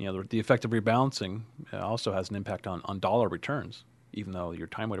 The effect of rebalancing also has an impact on dollar returns, even though your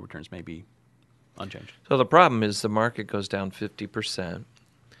time-weighted returns may be unchanged. So the problem is the market goes down 50%.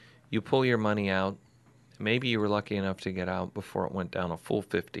 You pull your money out. Maybe you were lucky enough to get out before it went down a full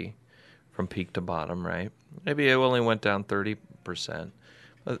 50 from peak to bottom, right? Maybe it only went down 30%,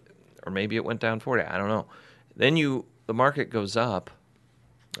 or maybe it went down 40. I don't know. Then the market goes up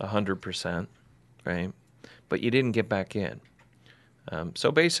 100%, right? But you didn't get back in.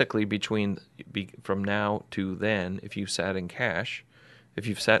 So basically, from now to then, if you've sat in cash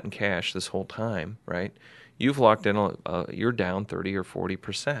this whole time, right? You've locked in. You're down 30 or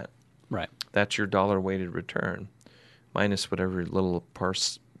 40%. Right. That's your dollar-weighted return, minus whatever little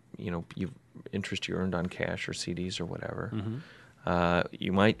interest you earned on cash or CDs or whatever. Mm-hmm.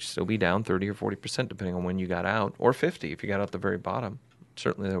 You might still be down 30 or 40% depending on when you got out, or 50 if you got out the very bottom.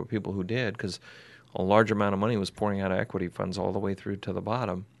 Certainly there were people who did because a large amount of money was pouring out of equity funds all the way through to the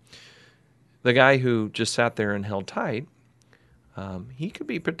bottom. The guy who just sat there and held tight, he could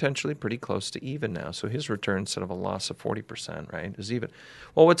be potentially pretty close to even now. So his return, instead of a loss of 40%, right, is even.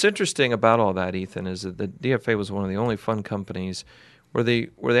 Well, what's interesting about all that, Ethan, is that the DFA was one of the only fund companies where the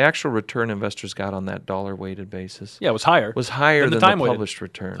actual return investors got on that dollar-weighted basis. Yeah, it was higher. Than the published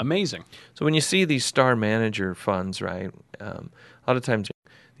return. Amazing. So when you see these star manager funds, right, a lot of times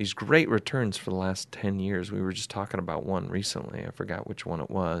these great returns for the last 10 years. We were just talking about one recently. I forgot which one it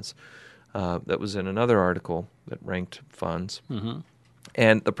was. That was in another article that ranked funds. Mm-hmm.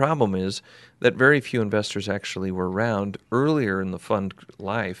 And the problem is that very few investors actually were around earlier in the fund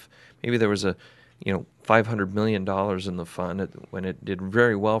life. Maybe there was $500 million in the fund when it did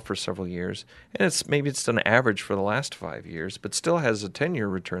very well for several years. And maybe it's done average for the last 5 years, but still has a 10-year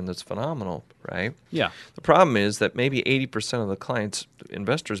return that's phenomenal, right? Yeah. The problem is that maybe 80% of the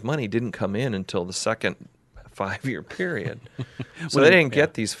investors' money didn't come in until the second 5-year period. So they didn't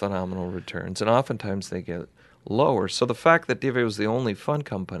get these phenomenal returns, and oftentimes they get lower. So the fact that DFA was the only fund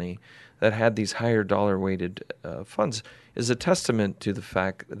company that had these higher dollar-weighted funds is a testament to the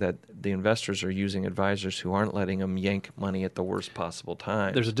fact that the investors are using advisors who aren't letting them yank money at the worst possible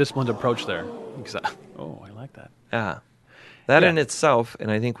time. There's a disciplined approach there. Oh, I like that. Yeah. That in itself, and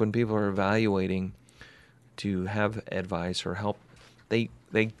I think when people are evaluating to have advice or help, they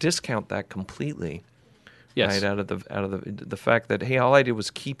discount that completely. Yes. Right, out of the fact that, hey, all I did was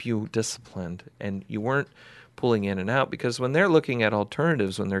keep you disciplined, and you weren't pulling in and out. Because when they're looking at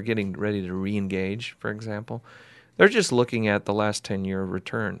alternatives, when they're getting ready to re-engage, for example, they're just looking at the last 10-year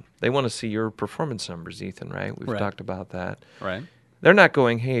return. They want to see your performance numbers, Ethan, right? We've talked about that. Right. They're not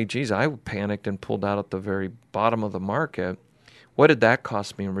going, hey, geez, I panicked and pulled out at the very bottom of the market. What did that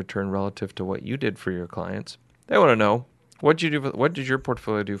cost me in return relative to what you did for your clients? They want to know. What did your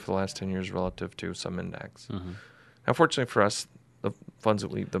portfolio do for the last 10 years relative to some index? Mm-hmm. Now, fortunately for us, the funds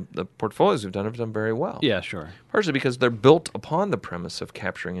that the portfolios we've done have done very well. Yeah, sure. Partially because they're built upon the premise of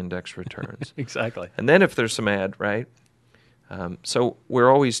capturing index returns. Exactly. And then if there's some ad, right? So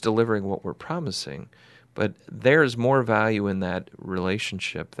we're always delivering what we're promising, but there's more value in that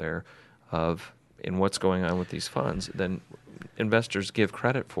relationship there in what's going on with these funds than investors give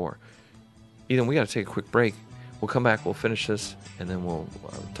credit for. Ethan, we got to take a quick break. We'll come back, we'll finish this, and then we'll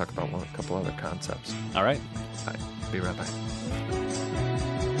talk about a couple other concepts. All right. All right. Be right back.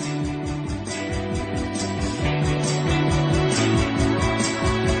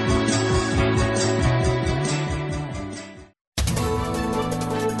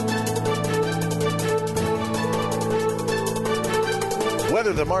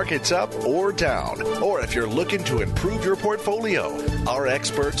 Whether the market's up or down, or if you're looking to improve your portfolio, our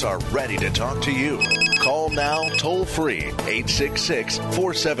experts are ready to talk to you. Call now toll free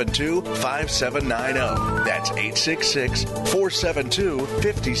 866-472-5790. That's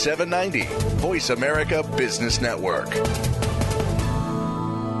 866-472-5790. Voice America Business Network.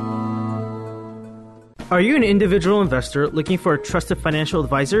 Are you an individual investor looking for a trusted financial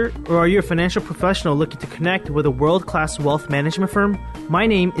advisor, or are you a financial professional looking to connect with a world-class wealth management firm? My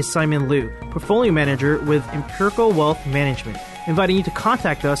name is Simon Liu, portfolio manager with Empirical Wealth Management, inviting you to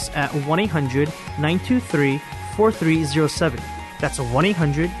contact us at 1-800-923-4307. That's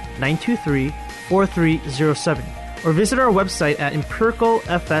 1-800-923-4307. Or visit our website at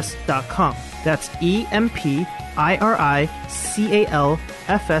empiricalfs.com. That's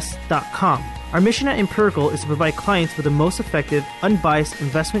EMPIRICALFS.com. Our mission at Empirical is to provide clients with the most effective, unbiased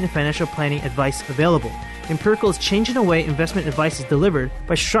investment and financial planning advice available. Empirical is changing the way investment advice is delivered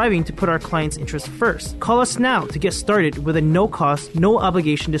by striving to put our clients' interests first. Call us now to get started with a no-cost,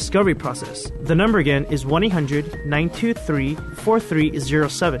 no-obligation discovery process. The number again is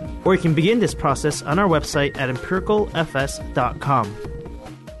 1-800-923-4307. Or you can begin this process on our website at empiricalfs.com.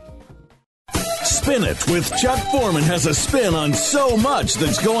 Spin It with Chuck Foreman has a spin on so much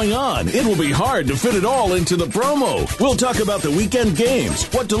that's going on. It will be hard to fit it all into the promo. We'll talk about the weekend games,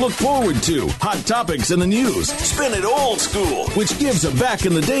 what to look forward to, hot topics in the news. Spin It old school, which gives a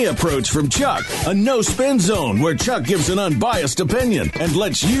back-in-the-day approach from Chuck. A no-spin zone where Chuck gives an unbiased opinion and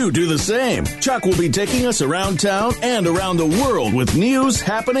lets you do the same. Chuck will be taking us around town and around the world with news,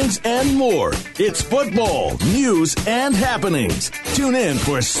 happenings, and more. It's football, news, and happenings. Tune in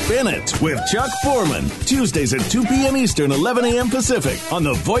for Spin It with Chuck Foreman, Tuesdays at 2 p.m. Eastern, 11 a.m. Pacific, on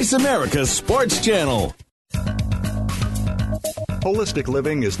the Voice America Sports Channel. Holistic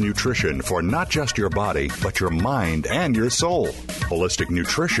living is nutrition for not just your body, but your mind and your soul. Holistic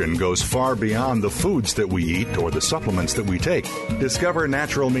nutrition goes far beyond the foods that we eat or the supplements that we take. Discover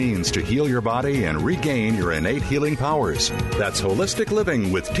natural means to heal your body and regain your innate healing powers. That's Holistic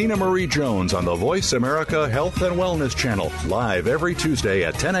Living with Tina Marie Jones on the Voice America Health and Wellness Channel, live every Tuesday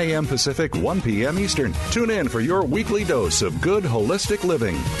at 10 a.m. Pacific, 1 p.m. Eastern. Tune in for your weekly dose of good holistic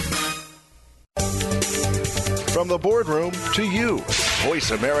living. From the boardroom to you,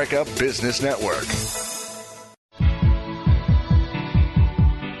 Voice America Business Network.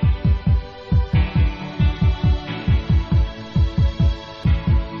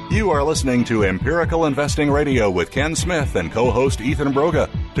 You are listening to Empirical Investing Radio with Ken Smith and co-host Ethan Broga.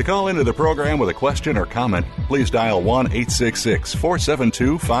 To call into the program with a question or comment, please dial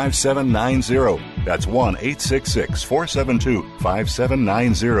 1-866-472-5790. That's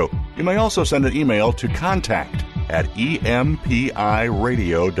 1-866-472-5790. You may also send an email to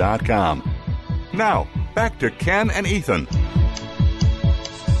contact@empiradio.com. Now, back to Ken and Ethan.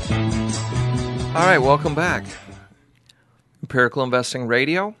 All right, welcome back. Empirical Investing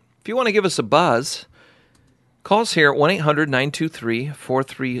Radio. If you want to give us a buzz, call us here at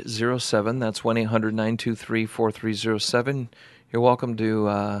 1-800-923-4307. That's 1-800-923-4307. You're welcome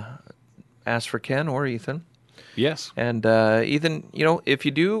to ask for Ken or Ethan. Yes. And Ethan, if you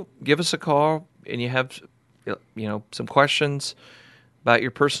do, give us a call and you have, some questions about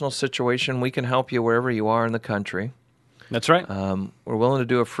your personal situation, we can help you wherever you are in the country. That's right. We're willing to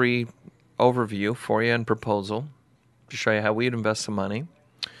do a free overview for you and proposal to show you how we'd invest the money.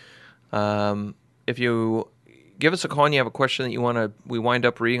 If you give us a call and you have a question that we wind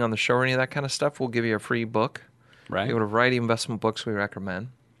up reading on the show or any of that kind of stuff, we'll give you a free book. Right. We have a variety of investment books we recommend.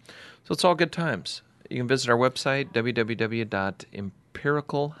 So it's all good times. You can visit our website,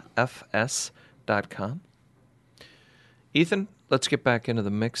 www.empiricalfs.com. Ethan, let's get back into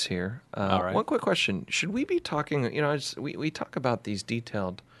the mix here. All right. One quick question. Should we be talking, we talk about these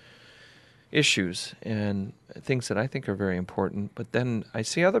detailed issues and things that I think are very important, but then I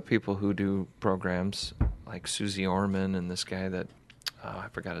see other people who do programs like Susie Orman and this guy that, I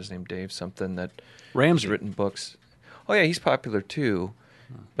forgot his name, Dave something, that Ramsey. has written books. Oh yeah, he's popular too.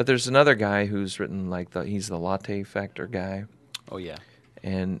 But there's another guy who's written he's the latte factor guy. Oh yeah.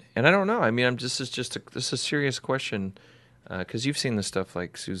 And I don't know. I mean, this is a serious question because you've seen the stuff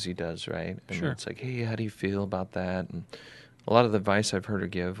like Susie does, right? And sure. It's like, hey, how do you feel about that? And a lot of the advice I've heard her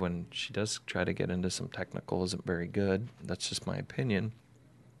give when she does try to get into some technical isn't very good. That's just my opinion.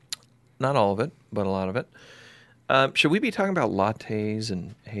 Not all of it, but a lot of it. Should we be talking about lattes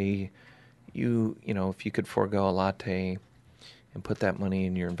and, hey, if you could forego a latte and put that money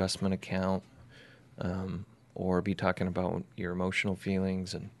in your investment account, or be talking about your emotional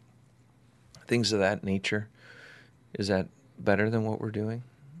feelings and things of that nature? Is that better than what we're doing?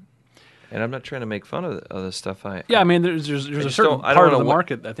 And I'm not trying to make fun of the stuff. I mean, there's a certain part of the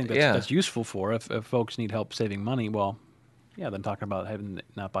market I think that's useful for. If folks need help saving money, well, yeah, then talking about having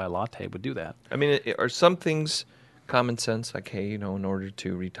not buy a latte would do that. I mean, are some things common sense? Like, hey, in order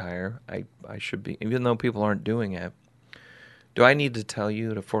to retire, I should be, even though people aren't doing it, do I need to tell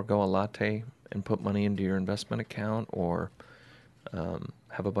you to forego a latte and put money into your investment account, or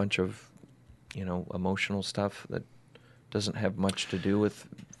have a bunch of emotional stuff that doesn't have much to do with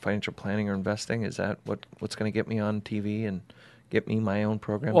financial planning or investing? Is that what's going to get me on TV and get me my own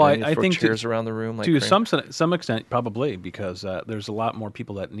program? Well, I think chairs around the room like to crazy? some extent, probably, because there's a lot more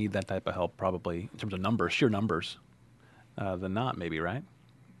people that need that type of help, probably in terms of numbers, sheer numbers, than not. Maybe, right?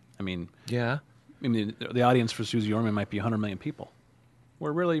 I mean, Yeah, the audience for Susie Orman might be 100 million people.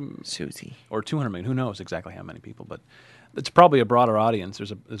 We're really Susie. or 200 million. Who knows exactly how many people? But it's probably a broader audience.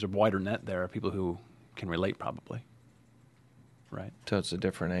 There's a wider net there of people who can relate, probably. Right. So it's a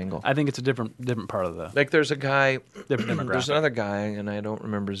different angle. I think it's a different part of the Like there's a guy, different demographic. there's another guy, and I don't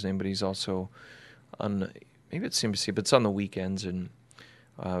remember his name, but he's also on, maybe it's CNBC, but it's on the weekends, and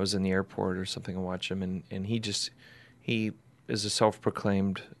I was in the airport or something and watched him, and he is a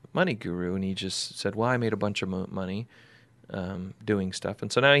self-proclaimed money guru, and he just said, well, I made a bunch of money doing stuff,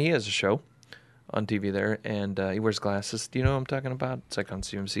 and so now he has a show on TV there, and he wears glasses. Do you know what I'm talking about? It's like on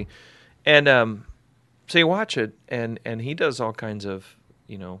CNBC. And so you watch it, and he does all kinds of,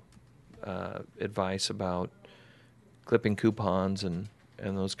 advice about clipping coupons and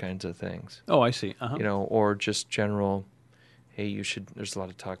those kinds of things. Oh, I see. Or just general, hey, you should. There's a lot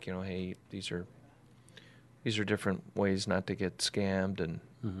of talk. Hey, these are different ways not to get scammed, and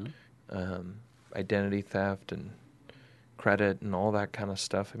identity theft and credit and all that kind of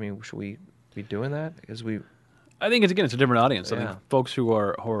stuff. I mean, should we be doing that? Because I think it's a different audience. I Yeah. think folks who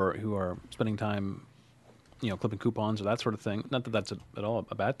are spending time, clipping coupons or that sort of thing. Not that that's at all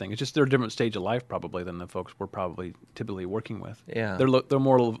a bad thing. It's just they're a different stage of life probably than the folks we're probably typically working with. Yeah. They're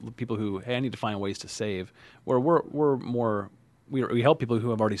more people who, hey, I need to find ways to save. Where we're more we help people who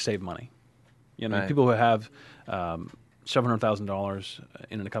have already saved money. Right. People who have $700,000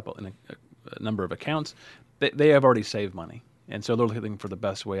 in a number of accounts. They have already saved money, and so they're looking for the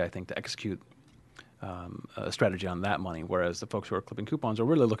best way, I think, to execute a strategy on that money. Whereas the folks who are clipping coupons are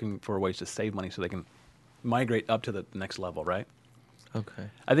really looking for ways to save money so they can migrate up to the next level, right? Okay.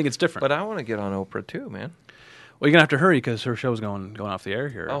 I think it's different. But I want to get on Oprah too, man. Well, you're gonna have to hurry because her show's going off the air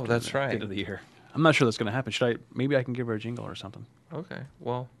here. Oh, after that's the right. End of the year. I'm not sure that's gonna happen. Maybe I can give her a jingle or something. Okay.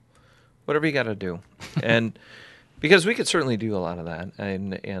 Well, whatever you got to do, and because we could certainly do a lot of that,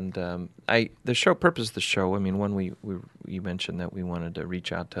 and the purpose of the show. I mean, when you mentioned that we wanted to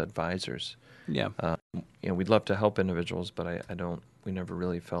reach out to advisors. Yeah. We'd love to help individuals, but we never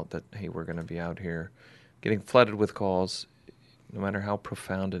really felt that, hey, we're going to be out here getting flooded with calls, no matter how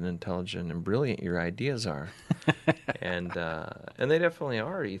profound and intelligent and brilliant your ideas are. and they definitely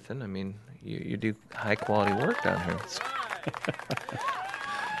are, Ethan. I mean, you do high quality work down here.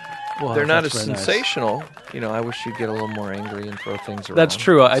 Well, they're not as that's very nice. sensational. I wish you'd get a little more angry and throw things around. That's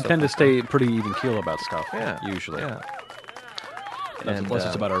true. I Stuff tend to like stay pretty even keel about stuff. Yeah. Usually. Yeah. Unless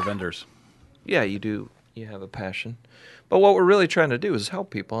it's about our vendors. Yeah, you do. You have a passion. But what we're really trying to do is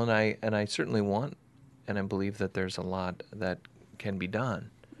help people, and I certainly want, and I believe that there's a lot that can be done.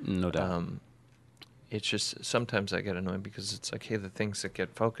 No doubt. It's just sometimes I get annoyed because it's like, hey, the things that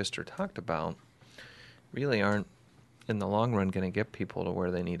get focused or talked about really aren't, in the long run, going to get people to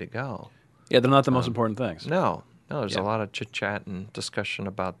where they need to go. Yeah, they're not the most important things. No, there's Yeah. a lot of chit-chat and discussion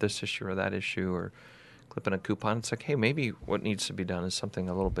about this issue or that issue or clipping a coupon. It's like, hey, maybe what needs to be done is something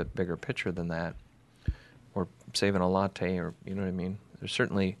a little bit bigger picture than that, or saving a latte, or you know what I mean. There's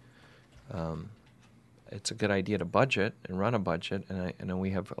certainly, it's a good idea to budget and run a budget, and I know we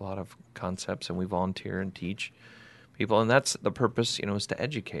have a lot of concepts, and we volunteer and teach people, and that's the purpose, is to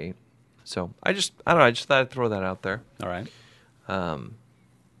educate. So I don't know, I just thought I'd throw that out there. All right.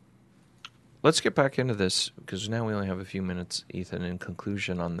 Let's get back into this, because now we only have a few minutes, Ethan, in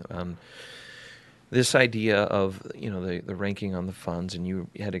conclusion on this idea of the ranking on the funds, and you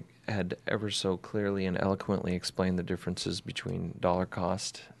had ever so clearly and eloquently explained the differences between dollar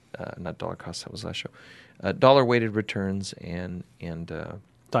cost, not dollar cost, that was last show, dollar weighted returns and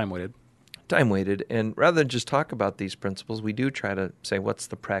Time weighted. time weighted. And rather than just talk about these principles, we do try to say what's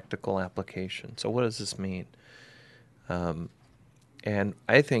the practical application. So what does this mean? And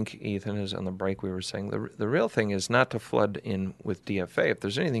I think, Ethan, as on the break we were saying, the real thing is not to flood in with DFA. If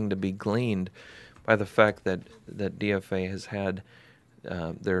there's anything to be gleaned by the fact that DFA has had,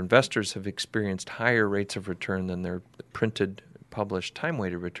 their investors have experienced higher rates of return than their printed, published,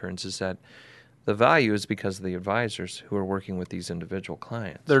 time-weighted returns, is that the value is because of the advisors who are working with these individual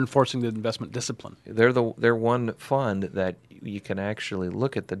clients. They're enforcing the investment discipline. They're one fund that you can actually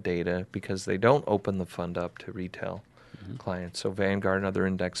look at the data, because they don't open the fund up to retail clients. So Vanguard and other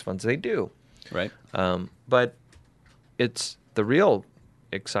index funds, they do. Right. But it's the real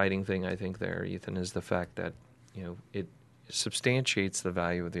exciting thing, I think, there, Ethan, is the fact that it substantiates the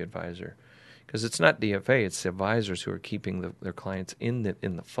value of the advisor. Because it's not DFA, it's the advisors who are keeping their clients in the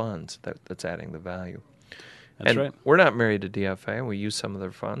funds that's adding the value. That's right. We're not married to DFA. We use some of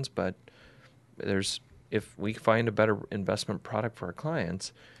their funds, but if we find a better investment product for our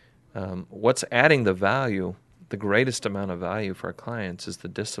clients, what's adding the value, the greatest amount of value for our clients is the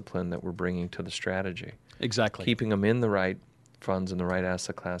discipline that we're bringing to the strategy. Exactly. Keeping them in the right funds, in the right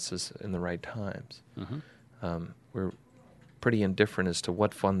asset classes, in the right times. We're pretty indifferent as to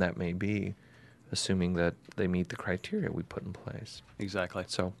what fund that may be, assuming that they meet the criteria we put in place. Exactly.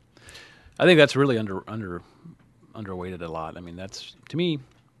 So I think that's really underweighted a lot. I mean, that's, to me,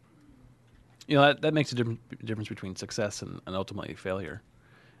 that makes a difference between success and ultimately failure,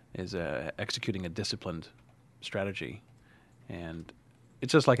 is executing a disciplined strategy. And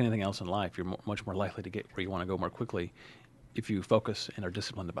it's just like anything else in life. You're much more likely to get where you want to go more quickly if you focus and are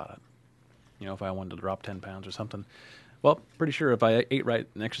disciplined about it. If I wanted to drop 10 pounds or something, well, pretty sure if I ate right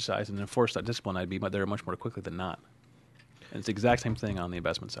and exercised and enforced that discipline, I'd be there much more quickly than not. And it's the exact same thing on the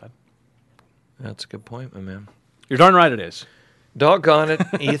investment side. That's a good point, my man. You're darn right it is. Doggone it,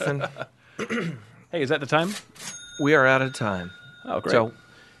 Ethan. Hey, is that the time? We are out of time. Oh, great. So,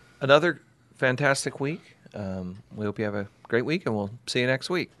 another fantastic week. We hope you have a great week, and we'll see you next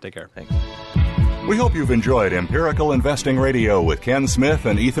week. Take care. Thanks. We hope you've enjoyed Empirical Investing Radio with Ken Smith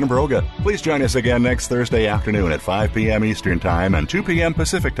and Ethan Broga. Please join us again next Thursday afternoon at 5 p.m. Eastern Time and 2 p.m.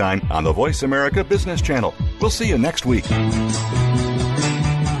 Pacific Time on the Voice America Business Channel. We'll see you next week.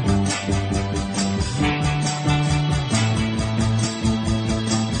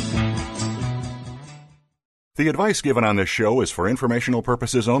 The advice given on this show is for informational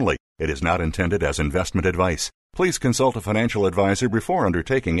purposes only. It is not intended as investment advice. Please consult a financial advisor before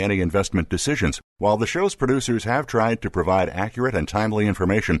undertaking any investment decisions. While the show's producers have tried to provide accurate and timely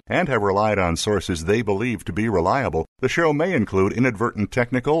information and have relied on sources they believe to be reliable, the show may include inadvertent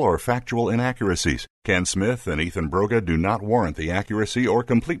technical or factual inaccuracies. Ken Smith and Ethan Broga do not warrant the accuracy or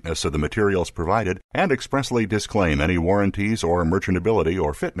completeness of the materials provided and expressly disclaim any warranties or merchantability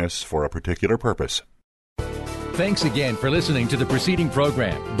or fitness for a particular purpose. Thanks again for listening to the preceding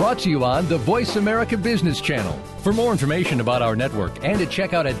program, brought to you on the Voice America Business Channel. For more information about our network and to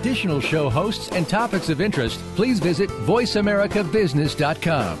check out additional show hosts and topics of interest, please visit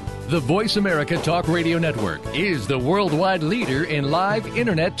voiceamericabusiness.com. The Voice America Talk Radio Network is the worldwide leader in live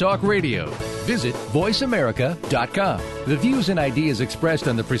Internet talk radio. Visit voiceamerica.com. The views and ideas expressed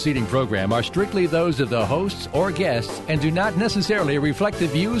on the preceding program are strictly those of the hosts or guests and do not necessarily reflect the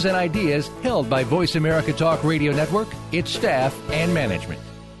views and ideas held by Voice America Talk Radio Network, its staff, and management.